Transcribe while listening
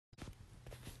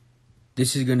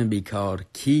This is going to be called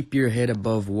Keep Your Head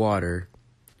Above Water,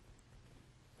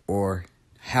 or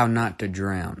How Not to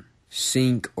Drown,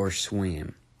 Sink or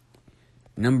Swim.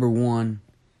 Number 1,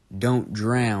 don't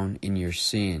drown in your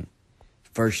sin.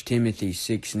 1 Timothy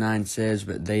 6:9 says,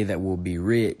 But they that will be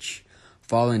rich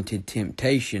fall into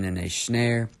temptation and a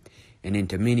snare, and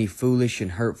into many foolish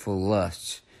and hurtful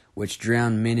lusts, which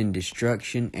drown men in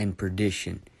destruction and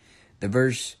perdition. The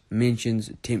verse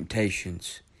mentions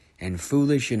temptations and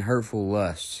foolish and hurtful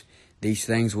lusts. These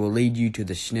things will lead you to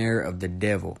the snare of the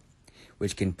devil,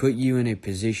 which can put you in a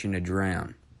position to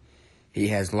drown. He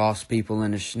has lost people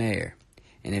in a snare,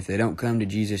 and if they don't come to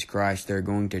Jesus Christ, they're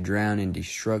going to drown in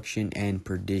destruction and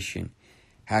perdition.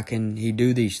 How can he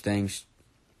do these things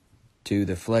to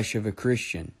the flesh of a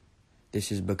Christian?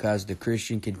 This is because the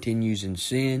Christian continues in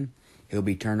sin. He'll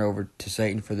be turned over to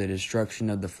Satan for the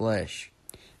destruction of the flesh.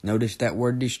 Notice that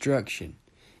word destruction.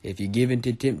 If you give in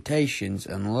to temptations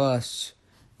and lusts,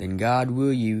 then God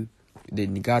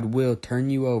will turn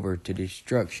you over to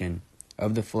destruction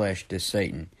of the flesh to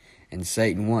Satan. And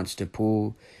Satan wants to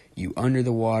pull you under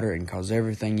the water and cause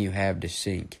everything you have to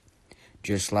sink.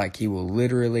 Just like he will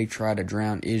literally try to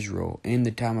drown Israel in the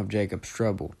time of Jacob's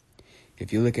trouble.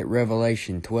 If you look at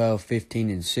Revelation 12:15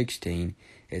 and 16,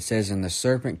 it says, And the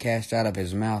serpent cast out of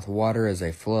his mouth water as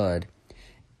a flood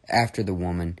after the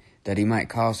woman, that he might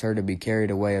cause her to be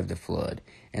carried away of the flood.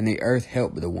 And the earth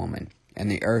helped the woman, and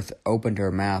the earth opened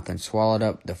her mouth and swallowed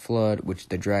up the flood which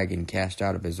the dragon cast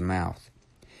out of his mouth.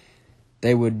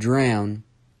 They would drown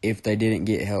if they didn't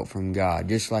get help from God,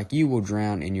 just like you will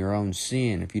drown in your own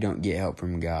sin if you don't get help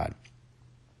from God.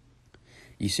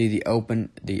 You see, the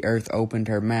earth opened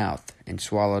her mouth and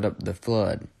swallowed up the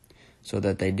flood so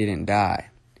that they didn't die.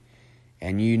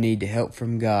 And you need help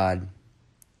from God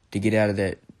to get out of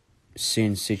that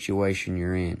sin situation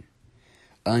you're in.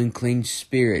 Unclean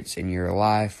spirits in your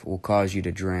life will cause you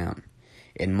to drown.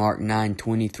 In Mark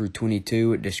 9:20 through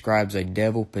 22, it describes a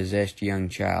devil-possessed young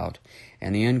child,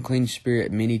 and the unclean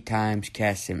spirit many times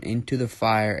casts him into the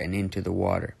fire and into the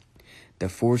water. The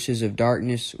forces of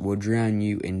darkness will drown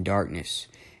you in darkness,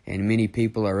 and many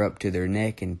people are up to their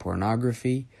neck in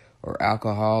pornography or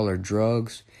alcohol or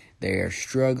drugs. They are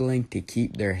struggling to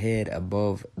keep their head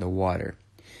above the water.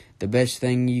 The best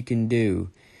thing you can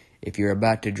do if you're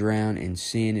about to drown in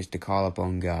sin is to call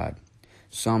upon God.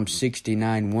 Psalm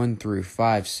 69:1 through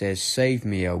 5 says, Save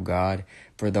me, O God,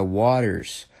 for the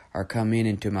waters are come in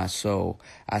into my soul.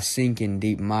 I sink in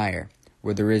deep mire,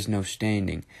 where there is no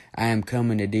standing. I am come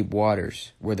into deep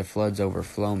waters, where the floods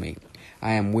overflow me.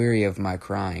 I am weary of my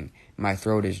crying. My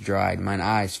throat is dried. Mine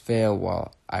eyes fail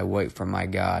while I wait for my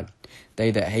God.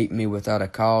 They that hate me without a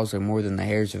cause are more than the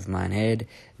hairs of mine head.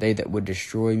 They that would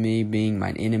destroy me, being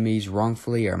mine enemies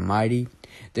wrongfully, are mighty.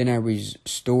 Then I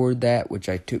restored that which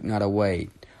I took not away.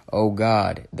 O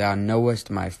God, thou knowest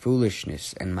my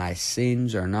foolishness, and my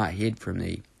sins are not hid from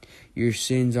thee. Your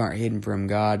sins aren't hidden from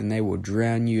God, and they will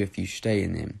drown you if you stay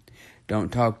in them.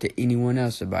 Don't talk to anyone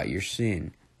else about your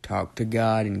sin. Talk to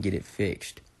God and get it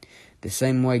fixed. The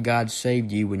same way God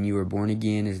saved you when you were born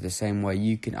again is the same way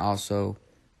you can also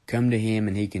come to Him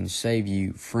and He can save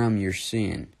you from your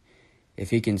sin. If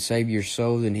He can save your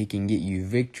soul, then He can get you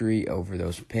victory over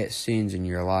those pet sins in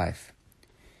your life.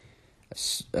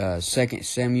 2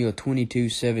 Samuel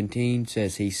 22:17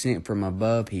 says, He sent from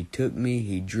above, He took me,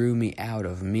 He drew me out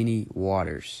of many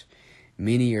waters.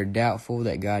 Many are doubtful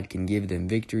that God can give them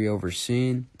victory over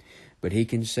sin, but He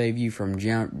can save you from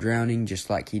drowning just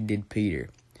like He did Peter.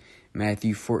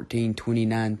 Matthew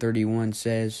 14:29-31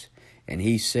 says, And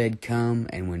He said, Come.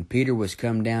 And when Peter was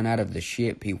come down out of the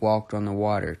ship, he walked on the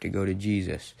water to go to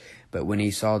Jesus. But when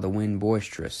he saw the wind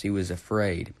boisterous, he was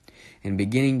afraid. And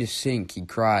beginning to sink, he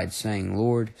cried, saying,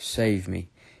 Lord, save me.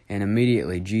 And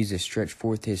immediately Jesus stretched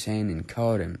forth His hand and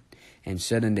caught him, and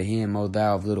said unto him, O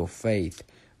thou of little faith,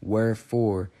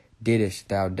 wherefore didst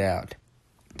thou doubt?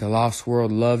 The lost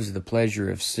world loves the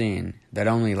pleasure of sin that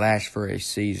only lasts for a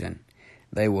season.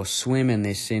 They will swim in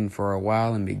this sin for a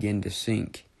while and begin to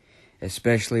sink,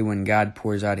 especially when God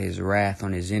pours out His wrath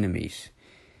on His enemies.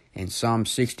 In Psalm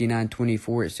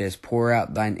 69:24 it says, Pour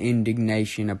out thine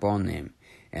indignation upon them,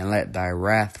 and let thy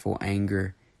wrathful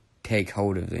anger take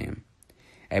hold of them.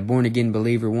 A born-again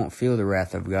believer won't feel the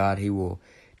wrath of God. He will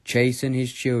chasten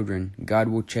his children. God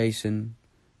will chasten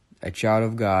a child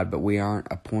of God, but we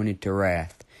aren't appointed to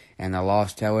wrath. And the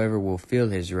lost, however, will feel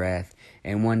His wrath,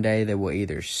 and one day they will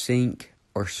either sink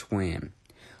or swim.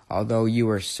 Although you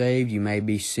are saved, you may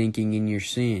be sinking in your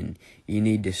sin. You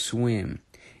need to swim,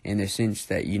 in the sense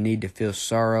that you need to feel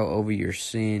sorrow over your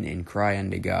sin and cry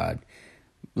unto God.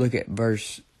 Look at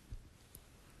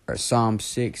Psalm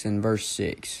 6 and verse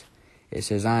 6. It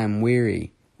says, I am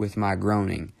weary with my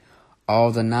groaning.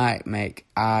 All the night make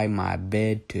I my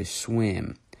bed to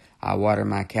swim. I water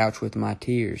my couch with my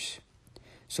tears.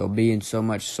 So be in so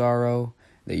much sorrow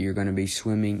that you're going to be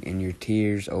swimming in your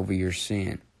tears over your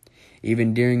sin.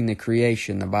 Even during the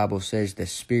creation, the Bible says the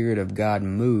Spirit of God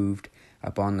moved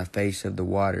upon the face of the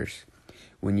waters.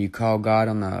 When you call God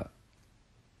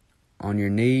on your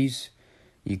knees,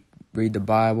 you read the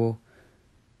Bible,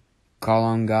 call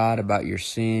on God about your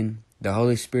sin, the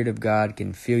Holy Spirit of God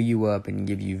can fill you up and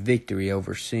give you victory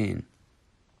over sin.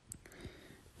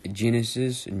 In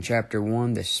Genesis, in chapter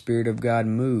 1, the Spirit of God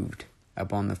moved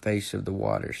upon the face of the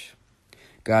waters.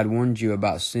 God warned you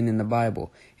about sin in the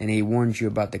Bible, and He warned you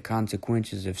about the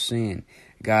consequences of sin.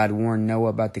 God warned Noah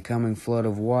about the coming flood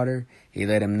of water. He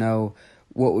let him know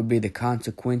what would be the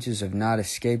consequences of not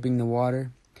escaping the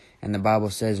water. And the Bible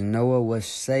says Noah was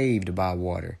saved by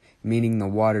water, meaning the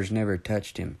waters never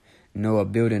touched him. Noah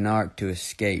built an ark to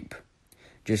escape.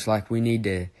 Just like we need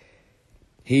to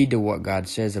heed to what God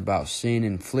says about sin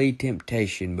and flee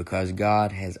temptation, because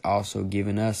God has also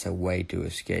given us a way to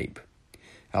escape.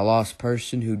 A lost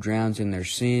person who drowns in their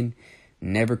sin,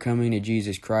 never coming to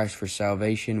Jesus Christ for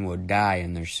salvation, will die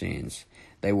in their sins.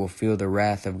 They will feel the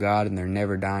wrath of God in their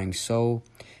never-dying soul,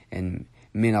 and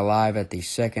men alive at the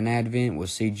second advent will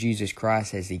see Jesus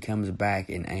Christ as He comes back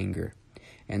in anger.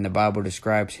 And the Bible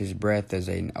describes His breath as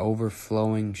an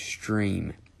overflowing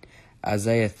stream.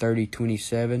 Isaiah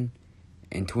 30:27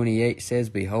 and 28 says,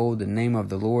 Behold, the name of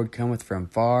the Lord cometh from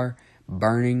far,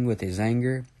 burning with His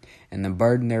anger, and the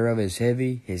burden thereof is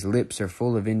heavy. His lips are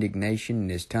full of indignation,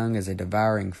 and His tongue as a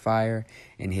devouring fire,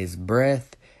 and His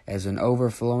breath as an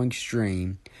overflowing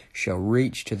stream shall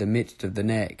reach to the midst of the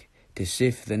neck, to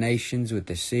sift the nations with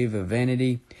the sieve of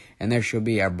vanity, and there shall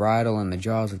be a bridle in the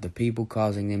jaws of the people,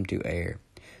 causing them to err.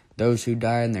 Those who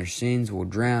die in their sins will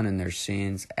drown in their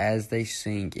sins as they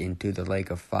sink into the lake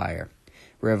of fire.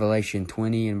 Revelation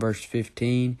 20 and verse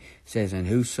 15 says, And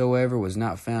whosoever was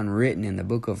not found written in the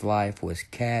book of life was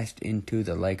cast into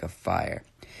the lake of fire.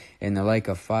 In the lake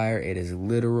of fire, it is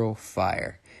literal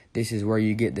fire. This is where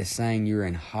you get the saying, you're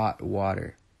in hot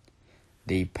water.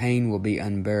 The pain will be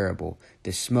unbearable.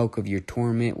 The smoke of your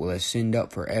torment will ascend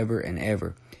up forever and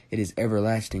ever. It is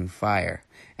everlasting fire.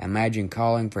 Imagine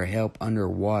calling for help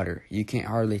underwater. You can't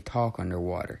hardly talk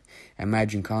underwater.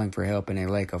 Imagine calling for help in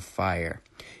a lake of fire.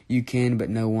 You can, but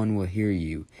no one will hear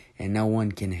you, and no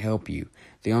one can help you.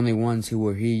 The only ones who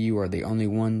will hear you are the only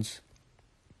ones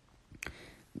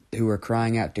who are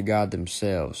crying out to God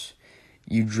themselves.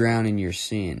 You drown in your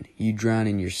sin. You drown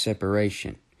in your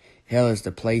separation. Hell is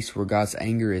the place where God's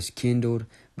anger is kindled,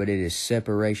 but it is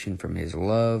separation from His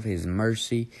love, His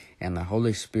mercy, and the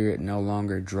Holy Spirit no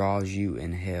longer draws you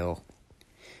in hell.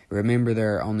 Remember,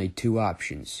 there are only two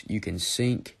options. You can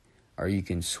sink or you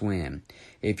can swim.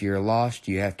 If you're lost,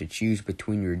 you have to choose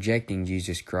between rejecting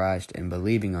Jesus Christ and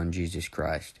believing on Jesus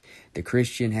Christ. The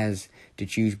Christian has to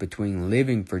choose between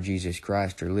living for Jesus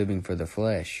Christ or living for the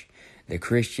flesh. The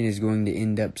Christian is going to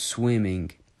end up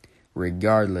swimming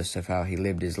regardless of how he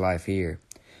lived his life here.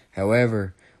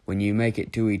 However, when you make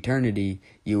it to eternity,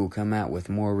 you will come out with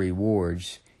more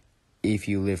rewards if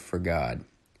you live for God.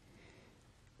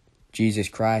 Jesus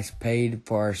Christ paid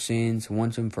for our sins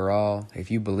once and for all.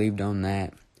 If you believed on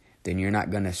that, then you're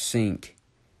not going to sink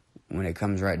when it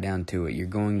comes right down to it. You're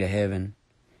going to heaven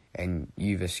and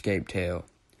you've escaped hell.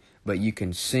 But you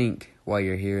can sink while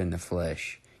you're here in the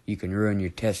flesh. You can ruin your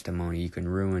testimony. You can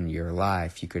ruin your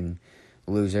life. You can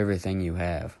lose everything you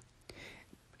have.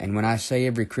 And when I say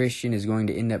every Christian is going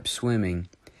to end up swimming,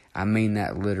 I mean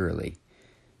that literally.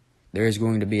 There is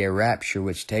going to be a rapture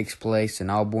which takes place,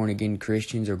 and all born-again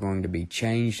Christians are going to be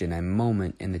changed in a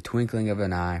moment, in the twinkling of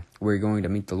an eye. We're going to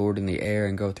meet the Lord in the air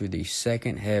and go through the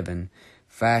second heaven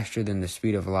faster than the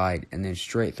speed of light, and then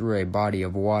straight through a body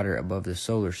of water above the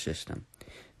solar system.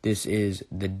 This is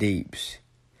the deeps.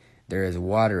 There is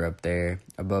water up there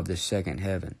above the second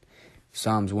heaven.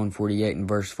 Psalms 148 and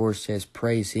verse 4 says,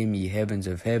 Praise Him, ye heavens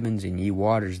of heavens, and ye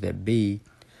waters that be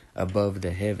above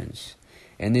the heavens.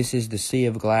 And this is the sea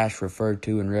of glass referred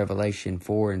to in Revelation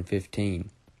 4 and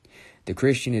 15. The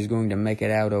Christian is going to make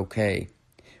it out okay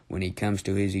when he comes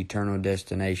to his eternal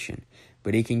destination,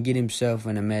 but he can get himself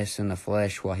in a mess in the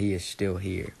flesh while he is still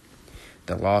here.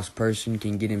 The lost person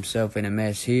can get himself in a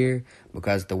mess here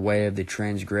because the way of the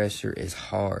transgressor is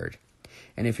hard.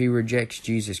 And if he rejects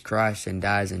Jesus Christ and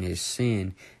dies in his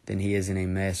sin, then he is in a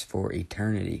mess for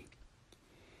eternity.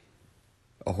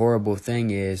 A horrible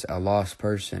thing is a lost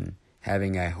person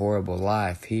having a horrible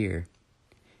life here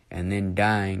and then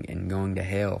dying and going to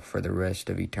hell for the rest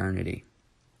of eternity.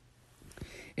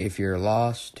 If you're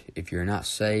lost, if you're not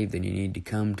saved, then you need to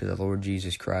come to the Lord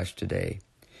Jesus Christ today.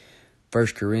 1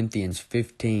 Corinthians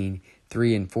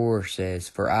 15:3-4 says,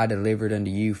 For I delivered unto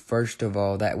you first of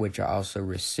all that which I also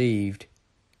received,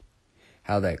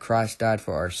 how that Christ died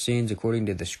for our sins according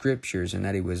to the Scriptures, and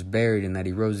that he was buried, and that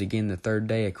he rose again the third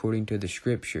day according to the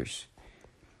Scriptures.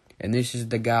 And this is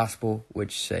the gospel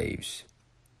which saves.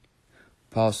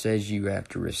 Paul says you have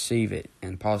to receive it,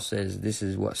 and Paul says this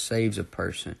is what saves a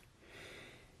person.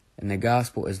 And the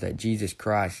gospel is that Jesus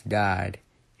Christ died.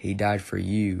 He died for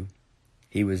you.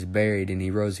 He was buried, and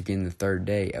he rose again the third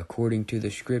day according to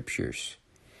the Scriptures.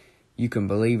 You can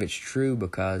believe it's true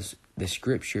because the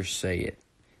Scriptures say it.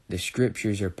 The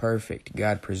Scriptures are perfect.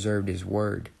 God preserved his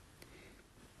word.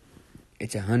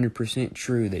 It's 100%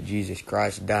 true that Jesus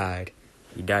Christ died.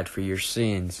 He died for your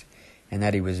sins, and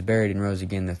that he was buried and rose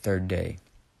again the third day.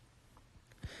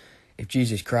 If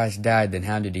Jesus Christ died, then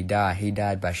how did he die? He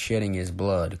died by shedding his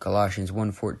blood. Colossians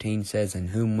 1:14 says, In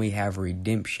whom we have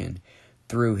redemption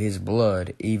through his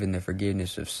blood, even the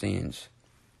forgiveness of sins.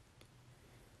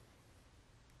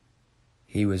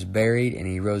 He was buried and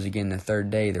he rose again the third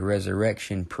day. The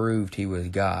resurrection proved he was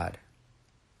God.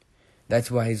 That's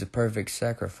why he's a perfect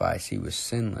sacrifice. He was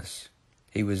sinless.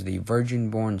 He was the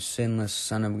virgin-born, sinless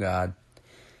Son of God,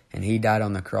 and he died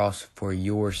on the cross for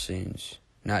your sins.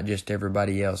 Not just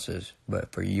everybody else's,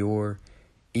 but for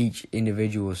each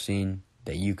individual sin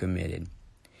that you committed.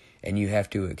 And you have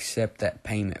to accept that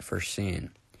payment for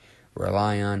sin.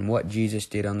 Rely on what Jesus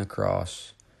did on the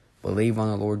cross. Believe on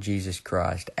the Lord Jesus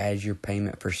Christ as your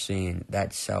payment for sin.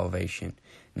 That's salvation.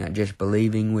 Not just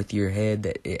believing with your head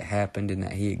that it happened and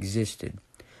that he existed,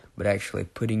 but actually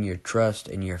putting your trust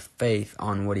and your faith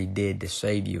on what he did to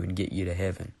save you and get you to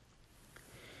heaven.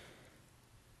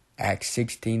 Acts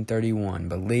 16:31,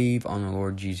 Believe on the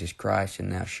Lord Jesus Christ,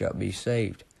 and thou shalt be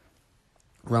saved.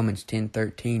 Romans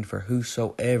 10:13, For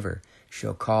whosoever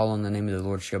shall call on the name of the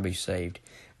Lord shall be saved.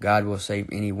 God will save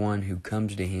anyone who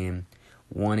comes to him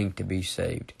wanting to be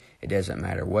saved. It doesn't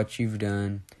matter what you've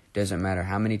done. It doesn't matter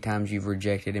how many times you've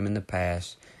rejected him in the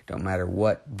past. It don't matter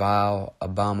what vile,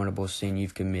 abominable sin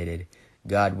you've committed.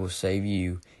 God will save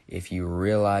you if you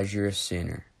realize you're a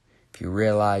sinner. If you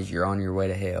realize you're on your way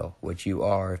to hell, which you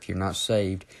are if you're not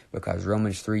saved, because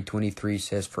Romans 3:23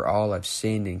 says, For all have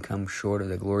sinned and come short of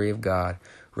the glory of God.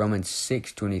 Romans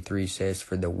 6:23 says,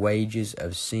 For the wages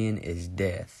of sin is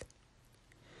death.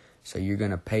 So you're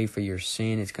going to pay for your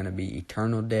sin. It's going to be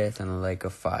eternal death in a lake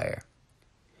of fire.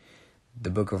 The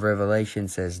book of Revelation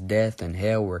says death and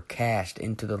hell were cast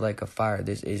into the lake of fire.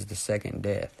 This is the second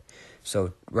death.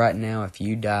 So right now, if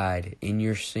you died in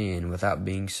your sin without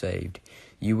being saved,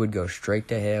 you would go straight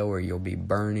to hell where you'll be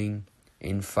burning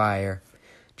in fire,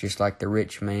 just like the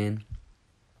rich man.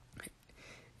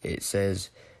 It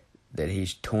says that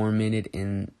he's tormented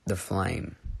in the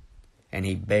flame, and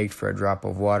he begged for a drop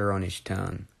of water on his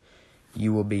tongue.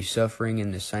 You will be suffering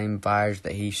in the same fires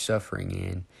that he's suffering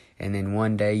in, and then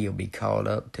one day you'll be called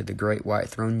up to the great white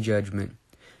throne judgment.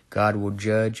 God will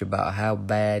judge about how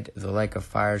bad the lake of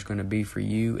fire is going to be for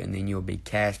you, and then you'll be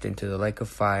cast into the lake of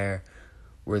fire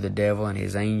where the devil and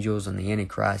his angels and the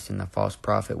Antichrist and the false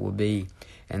prophet will be,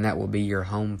 and that will be your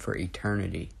home for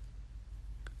eternity.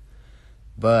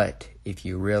 But if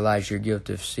you realize your guilt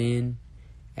of sin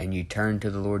and you turn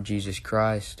to the Lord Jesus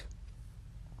Christ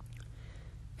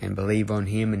and believe on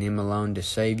him and him alone to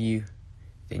save you,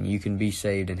 then you can be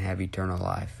saved and have eternal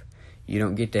life. You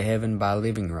don't get to heaven by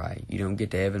living right. You don't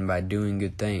get to heaven by doing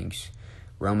good things.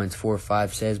 Romans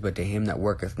 4:5 says, But to him that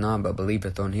worketh not, but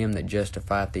believeth on him that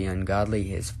justifieth the ungodly,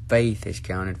 his faith is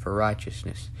counted for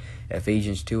righteousness.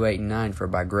 Ephesians 2:8-9, For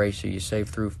by grace are you saved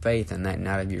through faith, and that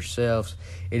not of yourselves.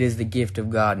 It is the gift of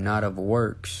God, not of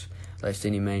works, lest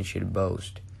any man should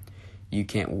boast. You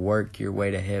can't work your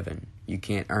way to heaven. You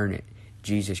can't earn it.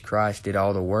 Jesus Christ did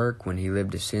all the work when he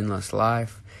lived a sinless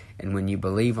life, and when you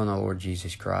believe on the Lord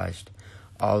Jesus Christ,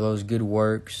 all those good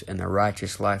works and the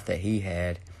righteous life that he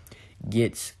had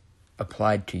gets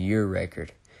applied to your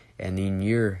record, and then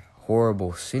your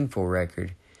horrible, sinful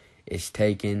record is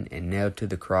taken and nailed to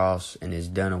the cross and is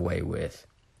done away with.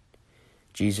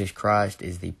 Jesus Christ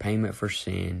is the payment for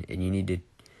sin, and you need to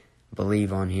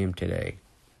believe on him today.